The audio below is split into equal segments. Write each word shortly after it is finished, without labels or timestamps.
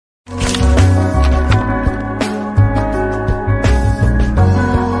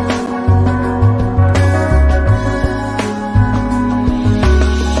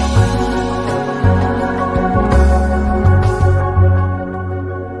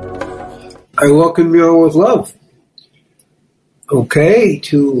I welcome you all with love. Okay,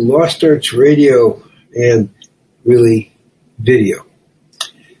 to Lost Arts Radio and really video.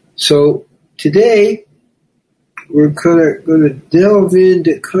 So today we're going to delve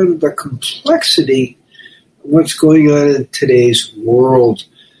into kind of the complexity of what's going on in today's world,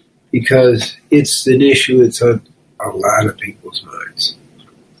 because it's an issue that's on a lot of people's minds.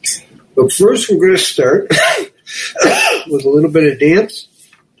 But first we're going to start with a little bit of dance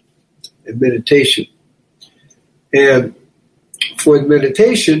and meditation. And for the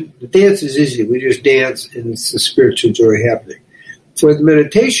meditation, the dance is easy. We just dance and it's the spiritual joy happening. For the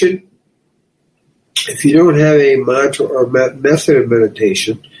meditation, if you don't have a mantra or method of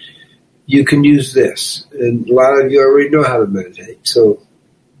meditation, you can use this. And a lot of you already know how to meditate, so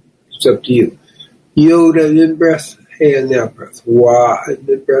it's up to you. Yoda in breath, hand out breath. Wah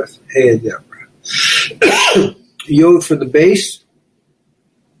in breath, hand out breath. Yod from the base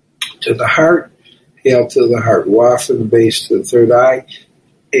to the heart, hail to the heart. Wah from the base to the third eye,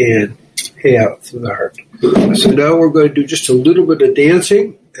 and hail to the heart. So now we're going to do just a little bit of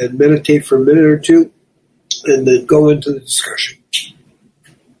dancing and meditate for a minute or two, and then go into the discussion.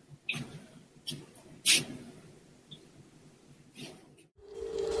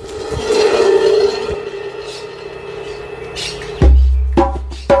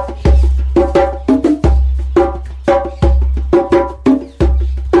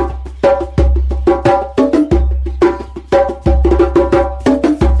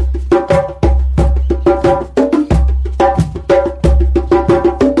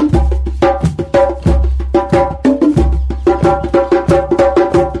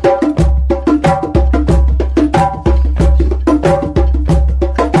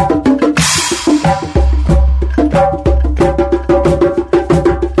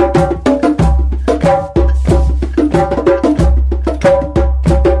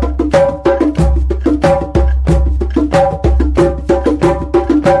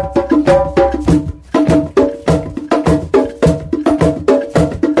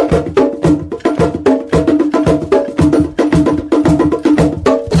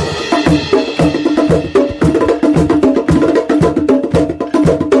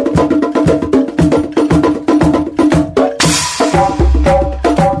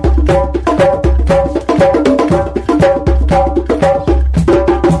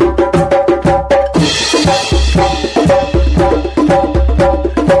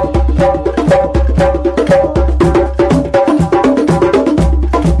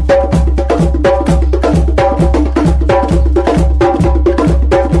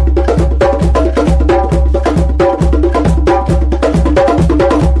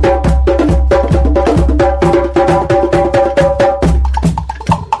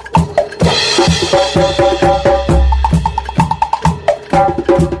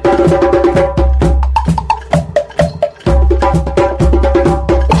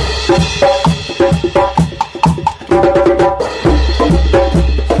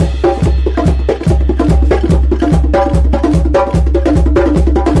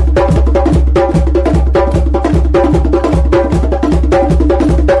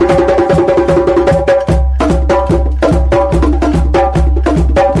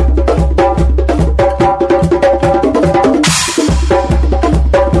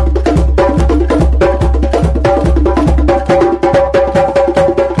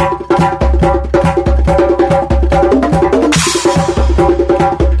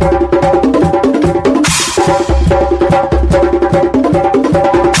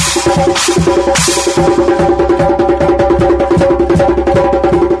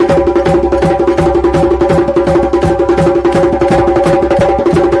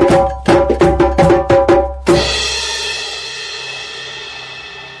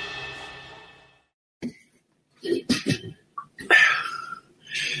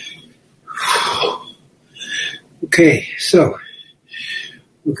 Okay, so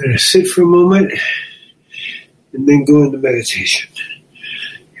we're going to sit for a moment and then go into meditation.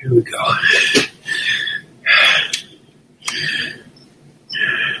 Here we go.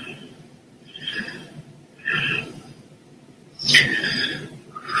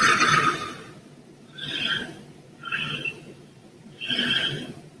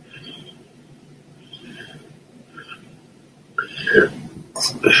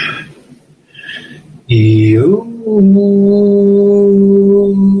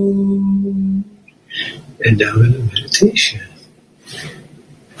 And now in the meditation.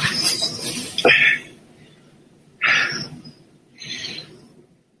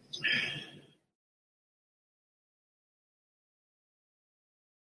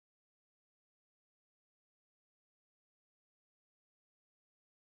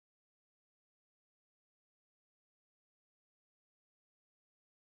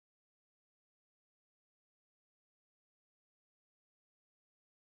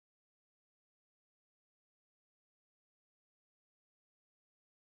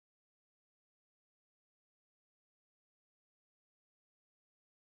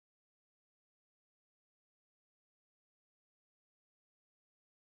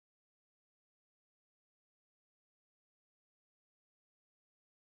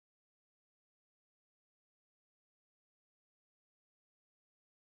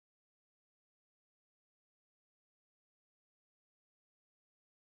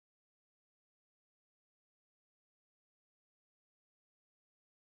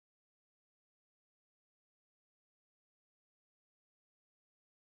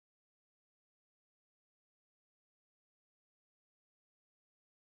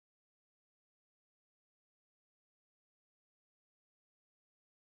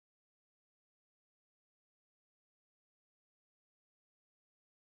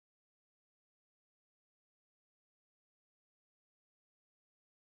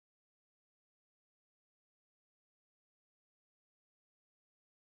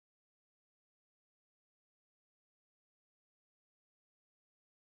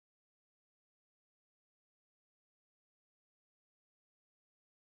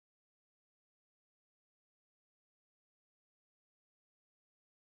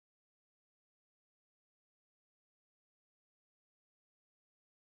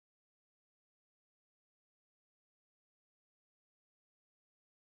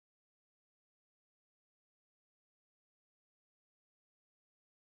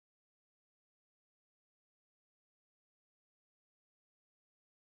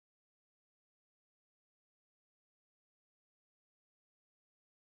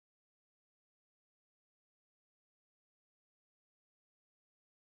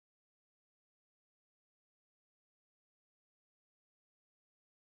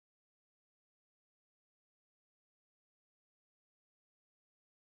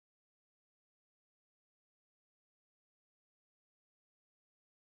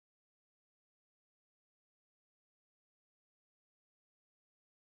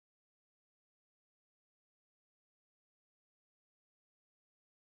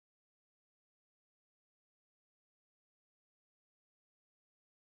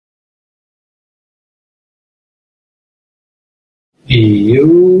 And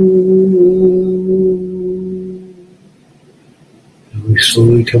we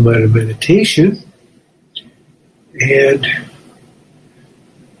slowly come out of meditation, and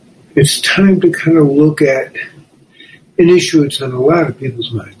it's time to kind of look at an issue that's on a lot of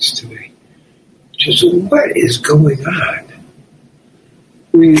people's minds today. Just what is going on?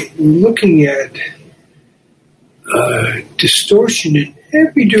 We're looking at distortion in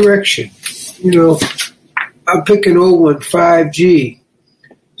every direction. I'll pick an old one, 5G.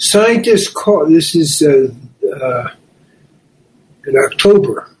 Scientists call, this is in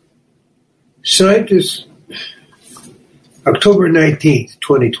October. October 19th,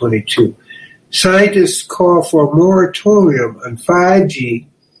 2022. Scientists call for a moratorium on 5G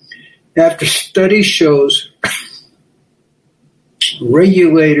after study shows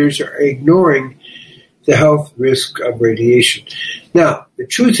regulators are ignoring the health risk of radiation. Now, the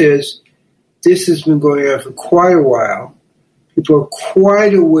truth is, this has been going on for quite a while. People are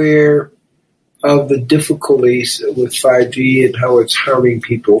quite aware of the difficulties with 5G and how it's harming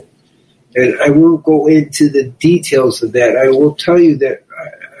people. And I won't go into the details of that. I will tell you that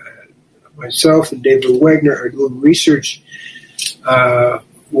myself and David Wagner are doing research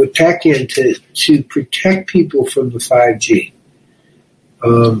with TACAN to protect people from the 5G.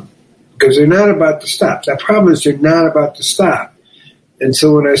 Because they're not about to stop. The problem is they're not about to stop. And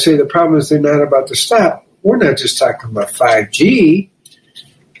so when I say the problem is they're not about to stop, we're not just talking about 5G.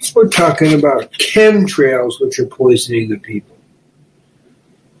 We're talking about chemtrails, which are poisoning the people.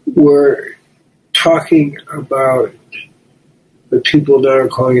 We're talking about what people now are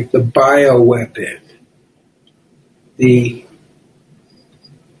calling it the bioweapon, the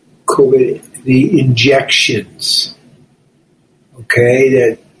COVID, the injections,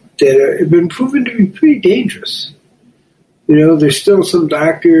 that have been proven to be pretty dangerous. There's still some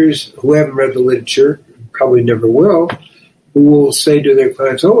doctors who haven't read the literature, probably never will, who will say to their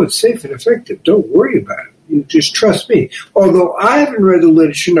clients, oh, it's safe and effective. Don't worry about it. You just trust me. Although I haven't read the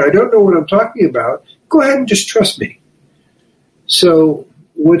literature and I don't know what I'm talking about, go ahead and just trust me. So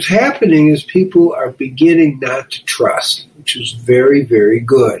what's happening is people are beginning not to trust, which is very, very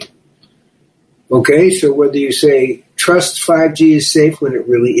good. Okay, so whether you say trust 5G is safe when it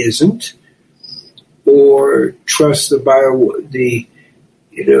really isn't, or trust the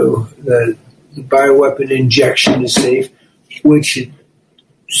bioweapon injection is safe, which it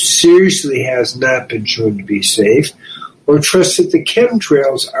seriously has not been shown to be safe, or trust that the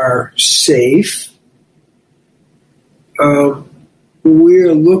chemtrails are safe,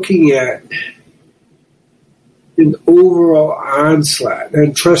 we're looking at an overall onslaught.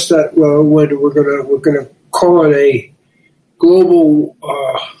 And trust that, well, when we're gonna call it a global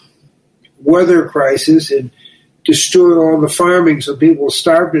weather crisis and destroy all the farming so people will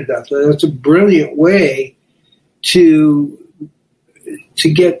starve to death. And that's a brilliant way to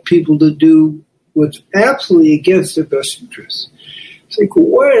get people to do what's absolutely against their best interests. It's like,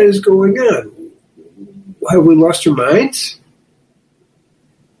 what is going on? Have we lost our minds?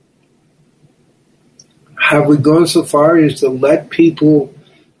 Have we gone so far as to let people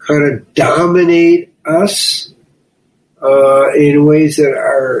kind of dominate us in ways that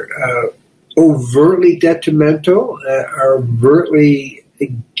are overtly detrimental, are overtly,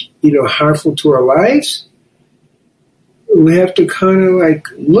 harmful to our lives? We have to kind of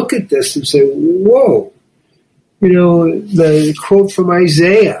look at this and say, whoa, the quote from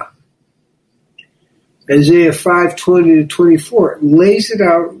Isaiah 5:20-24, lays it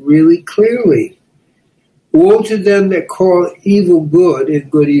out really clearly. Woe to them that call evil good and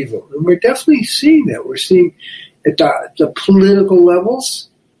good evil. And we're definitely seeing that. We're seeing at the political levels,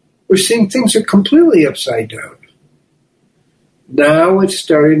 we're seeing things are completely upside down. Now it's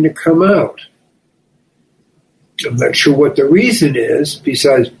starting to come out. I'm not sure what the reason is,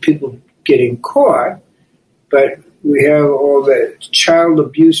 besides people getting caught, but we have all that child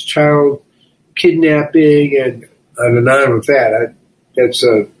abuse, child kidnapping, and on with that. That's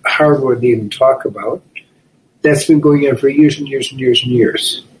a hard one to even talk about. That's been going on for years and years and years and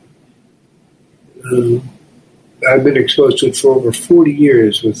years. I've been exposed to it for over 40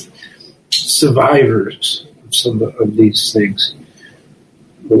 years with survivors of some of these things.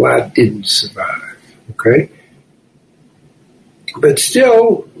 A lot didn't survive, okay? But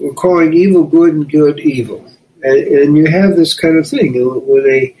still, we're calling evil good and good evil. And you have this kind of thing. When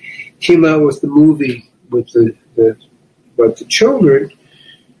they came out with the movie with about the children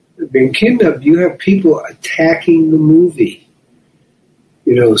being kidnapped, you have people attacking the movie,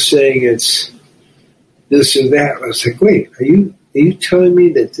 saying it's this or that. I was like, wait, are you telling me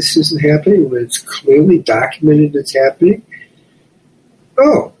that this isn't happening when it's clearly documented it's happening?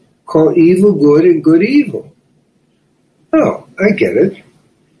 Oh, call evil good and good evil. Oh, I get it.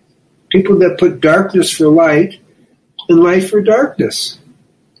 People that put darkness for light and light for darkness.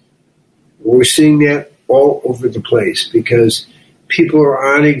 We're seeing that all over the place because people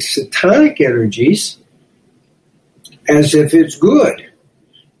are honoring satanic energies as if it's good.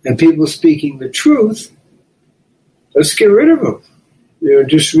 And people speaking the truth, let's get rid of them.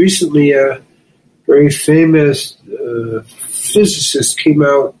 Just recently, a very famous physicist came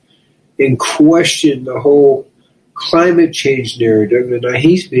out and questioned the whole climate change narrative, and now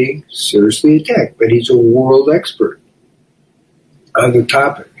he's being seriously attacked, but he's a world expert on the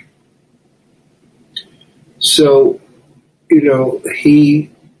topic. So,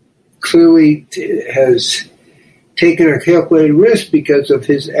 he clearly has taken a calculated risk because of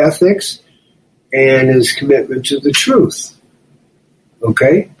his ethics and his commitment to the truth.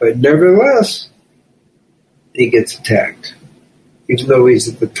 Okay? But nevertheless, he gets attacked, even though he's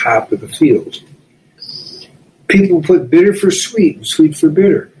at the top of the field. People put bitter for sweet and sweet for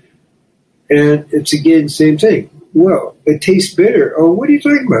bitter. And it's, again, same thing. Well, it tastes bitter. Oh, what are you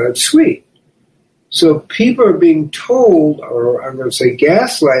talking about? It's sweet. So people are being told, or I'm going to say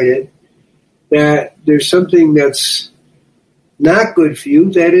gaslighted, that there's something that's not good for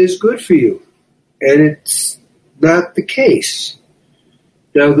you that is good for you. And it's not the case.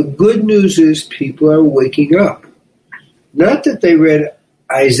 Now, the good news is people are waking up. Not that they read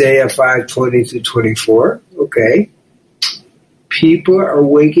Isaiah 5:20-24, okay? People are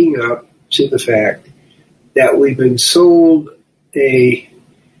waking up to the fact that we've been sold in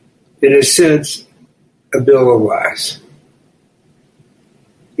a sense, a bill of lies.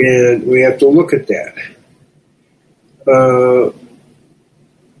 And we have to look at that.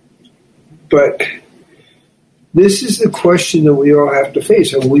 But this is the question that we all have to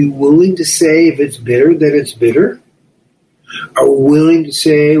face. Are we willing to say if it's bitter, that it's bitter? Are we willing to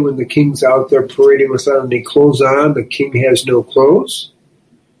say when the king's out there parading without any clothes on, the king has no clothes?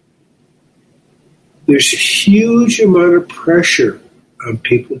 There's a huge amount of pressure on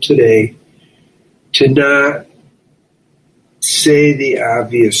people today to not say the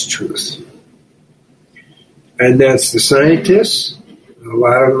obvious truth. And that's the scientists. A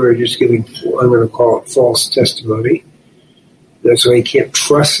lot of them are just giving, I'm going to call it false testimony. That's why you can't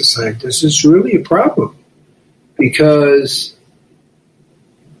trust the scientists. It's really a problem because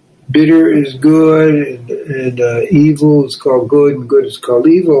bitter is good and evil is called good and good is called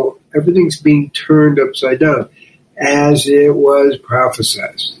evil. Everything's being turned upside down as it was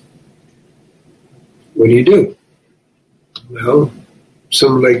prophesied. What do? Well,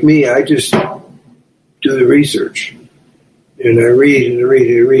 someone like me, I just do the research. And I read and I read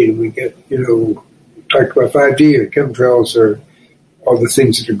and I read. And we get, talked about 5G or chemtrails or all the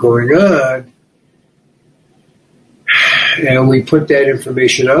things that are going on. And we put that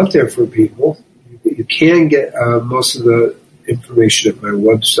information out there for people. You can get most of the information at my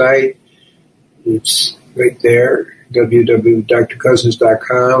website. It's right there,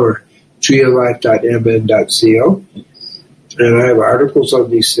 www.drcousens.com or treeoflife.mn.co. And I have articles on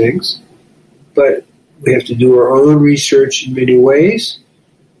these things. But we have to do our own research in many ways.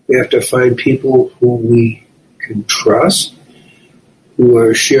 We have to find people who we can trust, who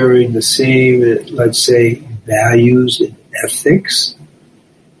are sharing the same, let's say, values and ethics.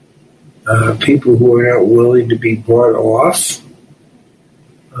 People who are not willing to be bought off.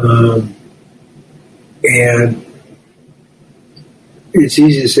 And it's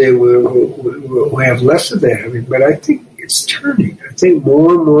easy to say we'll have less of that, but I think it's turning. I think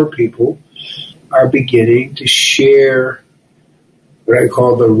more and more people are beginning to share what I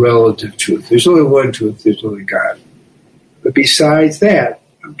call the relative truth. There's only one truth, there's only God. But besides that,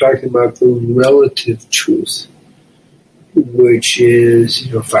 I'm talking about the relative truth, which is,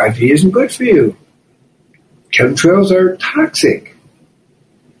 5G isn't good for you. Chemtrails are toxic.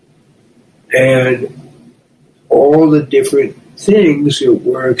 And all the different things that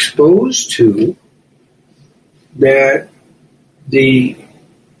we're exposed to that the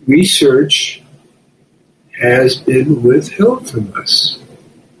research has been withheld from us.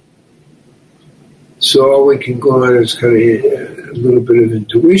 So all we can go on is kind of a little bit of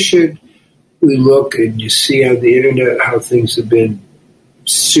intuition. We look and you see on the internet how things have been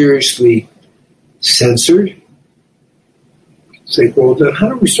seriously censored. It's like, well, then how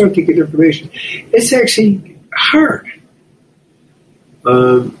do we start to get information? It's actually hard.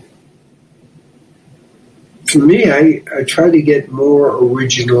 For me, I try to get more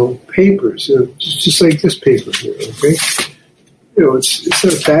original papers, just like this paper here, okay? It's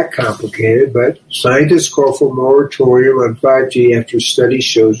not that complicated, but scientists call for a moratorium on 5G after study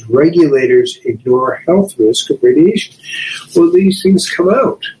shows regulators ignore health risk of radiation. Well, these things come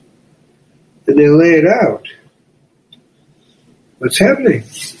out, and they lay it out. what's happening.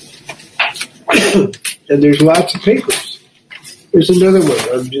 And there's lots of papers. There's another one.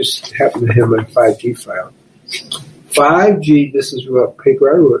 I'm just happen to have my 5G file. 5G, this is what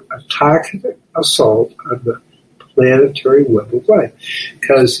paper I wrote, a toxic assault on the planetary web of life,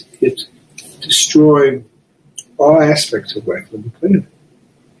 because it's destroying all aspects of life on the planet.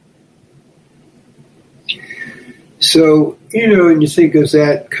 So, and you think of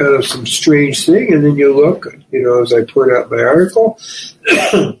that kind of some strange thing, and then you look, as I point out in my article,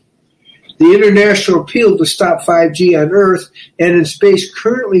 the international appeal to stop 5G on Earth and in space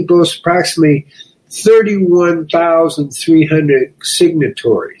currently boasts approximately 31,300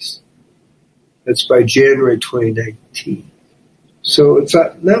 signatories. That's by January 2019. So it's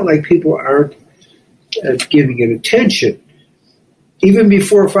not like people aren't giving it attention. Even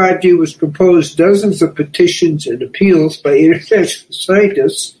before 5G was proposed, dozens of petitions and appeals by international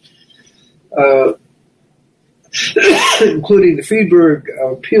scientists, including the Friedberg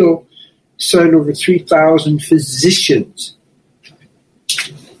appeal, signed over 3,000 physicians.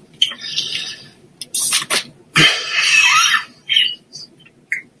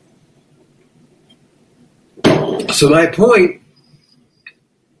 So my point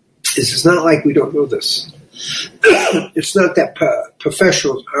is, it's not like we don't know this. It's not that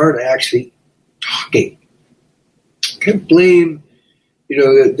professionals aren't actually talking. I can't blame,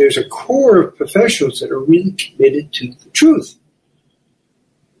 that there's a core of professionals that are really committed to the truth.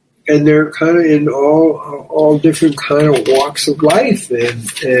 And they're kind of in all different kind of walks of life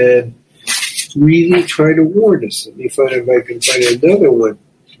and really try to warn us. Let me find if I can find another one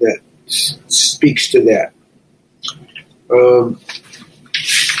that speaks to that.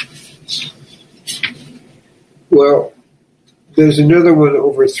 Well, there's another one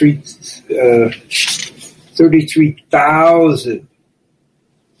over 33,000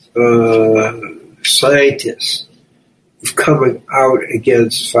 scientists who've come out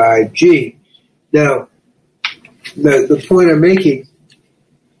against 5G. Now, the point I'm making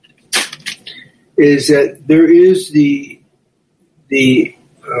is that there is the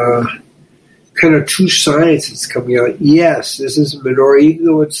kind of true science that's coming out. Yes, this is a minority, even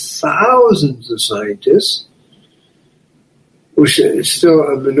though it's thousands of scientists, which is still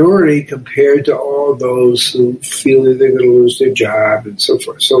a minority compared to all those who feel that they're going to lose their job and so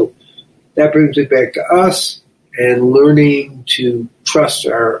forth. So that brings it back to us and learning to trust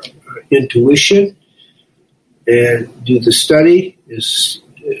our intuition and do the study is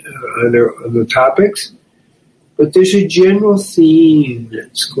on the topics. But there's a general theme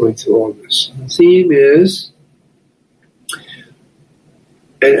that's going through all this. The theme is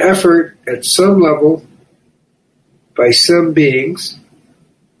an effort at some level by some beings,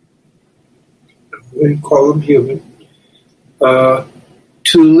 we call them human, to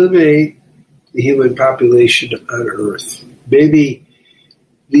eliminate the human population on Earth. Maybe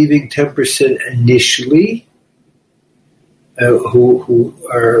leaving 10% initially, who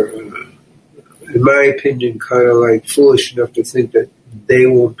are, in my opinion, kind of like foolish enough to think that they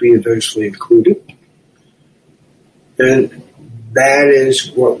won't be eventually included. And that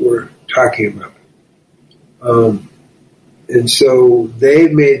is what we're talking about. And so they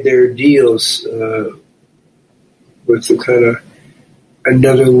made their deals with the kind of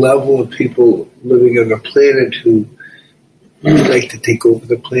another level of people living on the planet who would like to take over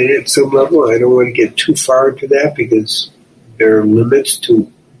the planet at some level. I don't want to get too far into that because there are limits to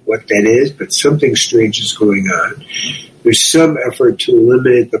what that is, but something strange is going on. There's some effort to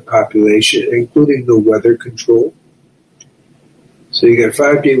eliminate the population, including the weather control. So you got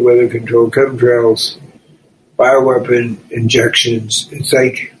 5D weather control, chemtrails, bioweapon injections. It's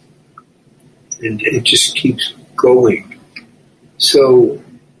like, and it just keeps going. So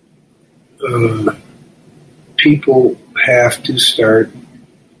people have to start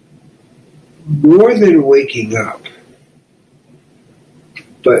more than waking up,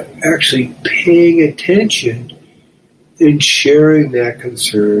 but actually paying attention and sharing that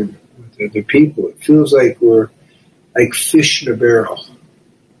concern with other people. It feels like we're like fish in a barrel.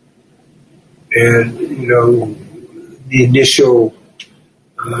 And, the initial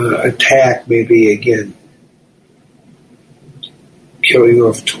attack maybe, again, killing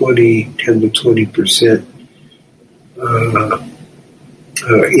off 10 to 20%,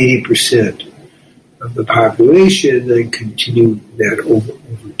 80% of the population, then continue that over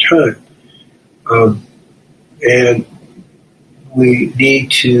time. And we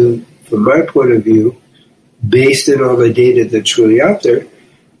need to, from my point of view, based on all the data that's really out there,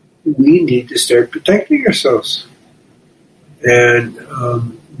 we need to start protecting ourselves. And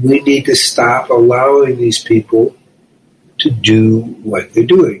we need to stop allowing these people to do what they're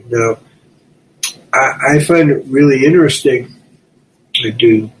doing. Now, I find it really interesting I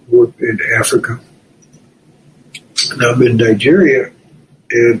do work in Africa. And I'm in Nigeria,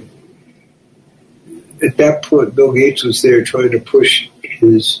 and at that point, Bill Gates was there trying to push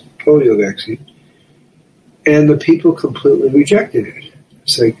his polio vaccine, and the people completely rejected it.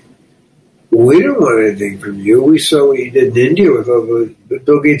 It's like, we don't want anything from you. We saw what you did in India with all the... But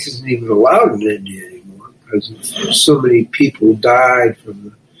Bill Gates isn't even allowed in India anymore because so many people died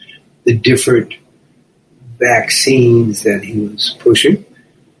from the different vaccines that he was pushing.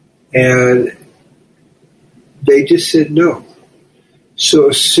 And they just said no. So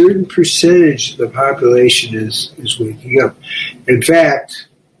a certain percentage of the population is waking up. In fact,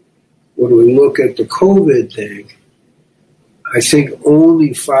 when we look at the COVID thing, I think only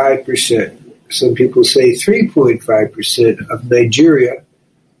 5%, some people say 3.5% of Nigeria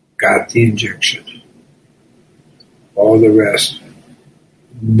got the injection. All the rest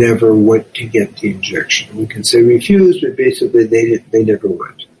never went to get the injection. We can say refused, but basically they never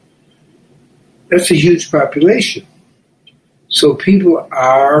went. That's a huge population. So people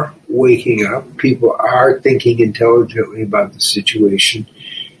are waking up. People are thinking intelligently about the situation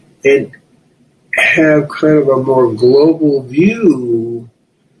and have kind of a more global view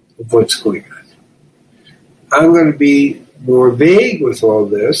of what's going on. I'm going to be more vague with all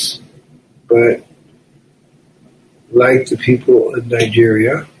this, but like the people in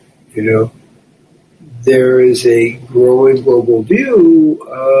Nigeria, there is a growing global view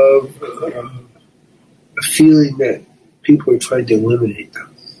of a feeling that people are trying to eliminate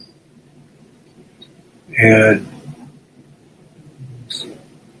them. And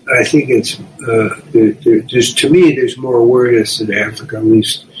I think it's, to me, there's more awareness in Africa, at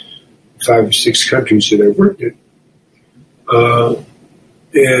least 5 or 6 countries that I've worked in.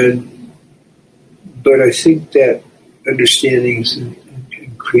 But I think that understanding is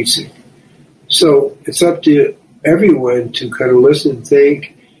increasing. So it's up to everyone to kind of listen,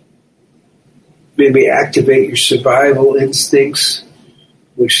 think, maybe activate your survival instincts,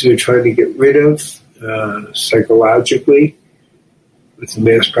 which they're trying to get rid of psychologically with the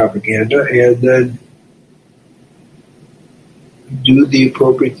mass propaganda, and then do the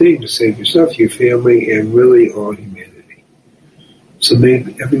appropriate thing to save yourself, your family, and really all humanity. So may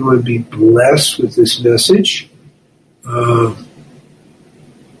everyone be blessed with this message to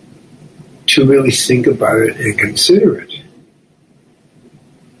really think about it and consider it.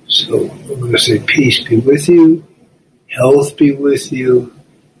 So I'm going to say peace be with you, health be with you,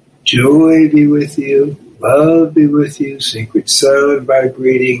 joy be with you, love be with you, sacred sound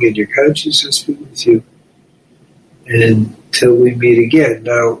vibrating in your consciousness be with you. And until we meet again.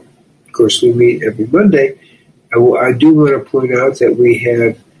 Now, of course, we meet every Monday. I do want to point out that we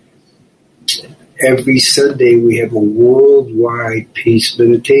have, every Sunday, we have a worldwide peace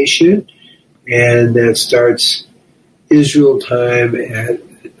meditation, and that starts Israel time at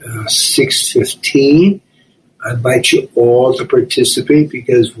 6:15. I invite you all to participate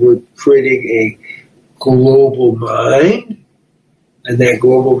because we're creating a global mind, and that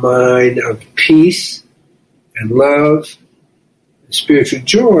global mind of peace and love and spiritual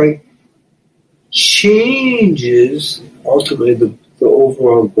joy changes ultimately the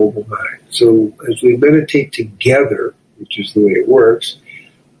overall global mind. So as we meditate together, which is the way it works,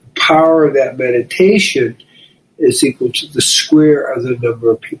 the power of that meditation is equal to the square of the number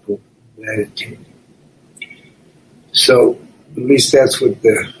of people meditating. So at least that's what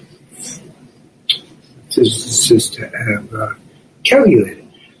the physicists have calculated.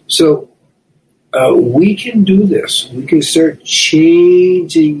 So we can do this. We can start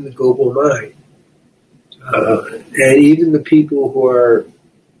changing the global mind. And even the people who are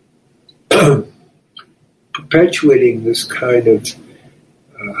perpetuating this kind of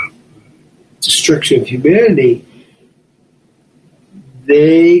destruction of humanity,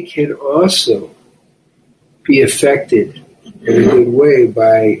 they can also be affected in a good way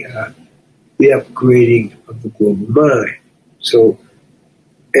by the upgrading of the global mind. So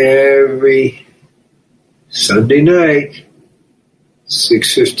every Sunday night,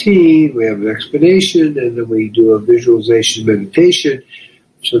 6:15, we have an explanation, and then we do a visualization meditation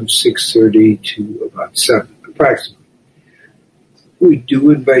from 6:30 to about 7, approximately. We do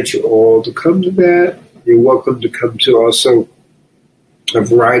invite you all to come to that. You're welcome to come to also a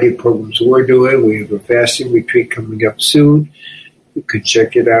variety of programs we're doing. We have a fasting retreat coming up soon. You can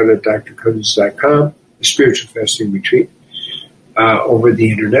check it out at drcousens.com, a spiritual fasting retreat over the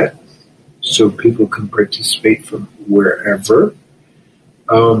internet, so people can participate from wherever.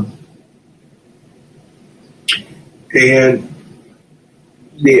 And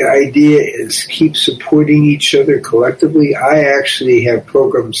the idea is keep supporting each other collectively. I actually have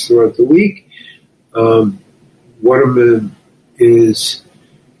programs throughout the week. One of them is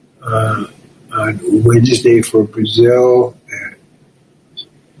on Wednesday for Brazil at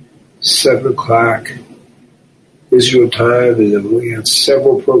 7 o'clock Israel time, and then we have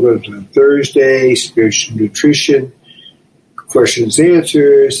several programs on Thursday, spiritual nutrition, questions and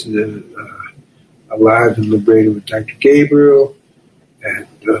answers, and then Alive and Liberated with Dr. Gabriel at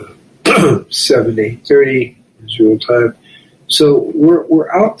 7 to 8:30 Israel time. So we're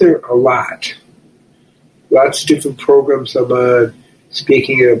out there a lot. Lots of different programs I'm on,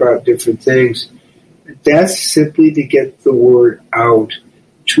 speaking about different things. That's simply to get the word out,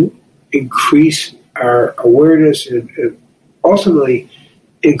 to increase our awareness and ultimately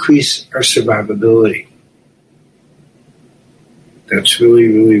increase our survivability. That's really,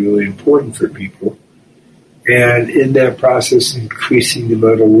 really, really important for people. And in that process, increasing the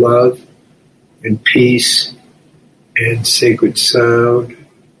amount of love and peace and sacred sound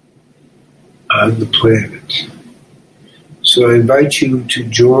on the planet. So I invite you to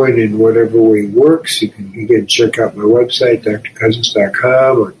join in whatever way works. You can, again, check out my website,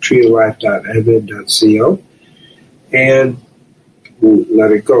 drcousens.com or treeoflife.mn.co, and we'll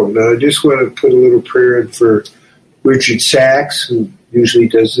let it go. Now, I just want to put a little prayer in for Richard Sachs, who usually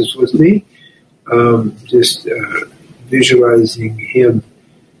does this with me, visualizing him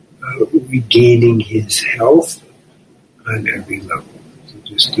regaining his health on every level. So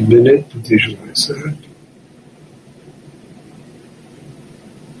just a minute to visualize that.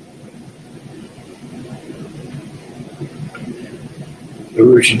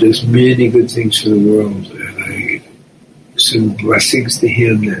 Richard does many good things for the world, and I send blessings to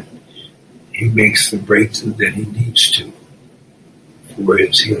him that he makes the breakthrough that he needs to for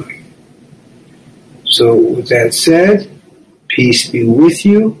his healing. So with that said, peace be with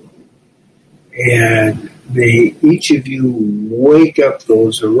you, and may each of you wake up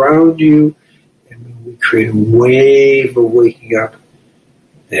those around you, and we create a wave of waking up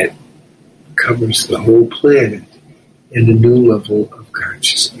that covers the whole planet in a new level of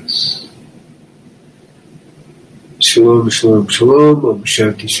consciousness. Shalom, shalom, shalom. Om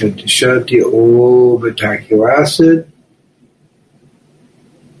Shanti, Shanti, Shanti. Om Atakiwasan.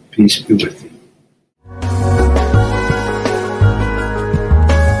 Peace be with you.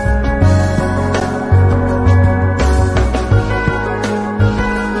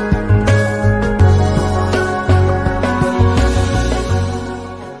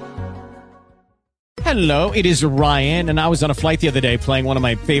 Hello, it is Ryan, and I was on a flight the other day playing one of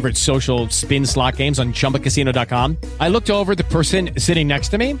my favorite social spin slot games on ChumbaCasino.com. I looked over at the person sitting next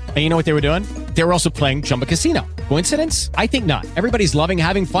to me, and you know what they were doing? They were also playing Chumba Casino. Coincidence? I think not. Everybody's loving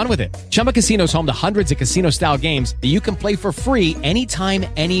having fun with it. Chumba Casino is home to hundreds of casino-style games that you can play for free anytime,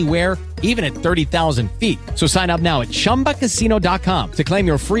 anywhere, even at 30,000 feet. So sign up now at ChumbaCasino.com to claim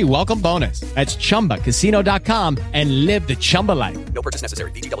your free welcome bonus. That's ChumbaCasino.com and live the Chumba life. No purchase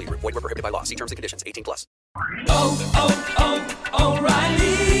necessary. VGW. Void where prohibited by law. See terms and conditions. 18+.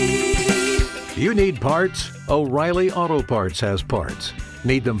 O'Reilly. You need parts? O'Reilly Auto Parts has parts.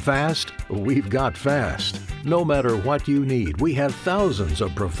 Need them fast? We've got fast. No matter what you need, we have thousands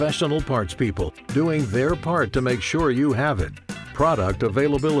of professional parts people doing their part to make sure you have it. Product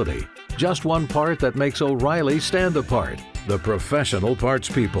availability. Just one part that makes O'Reilly stand apart. The professional parts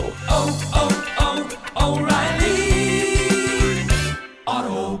people.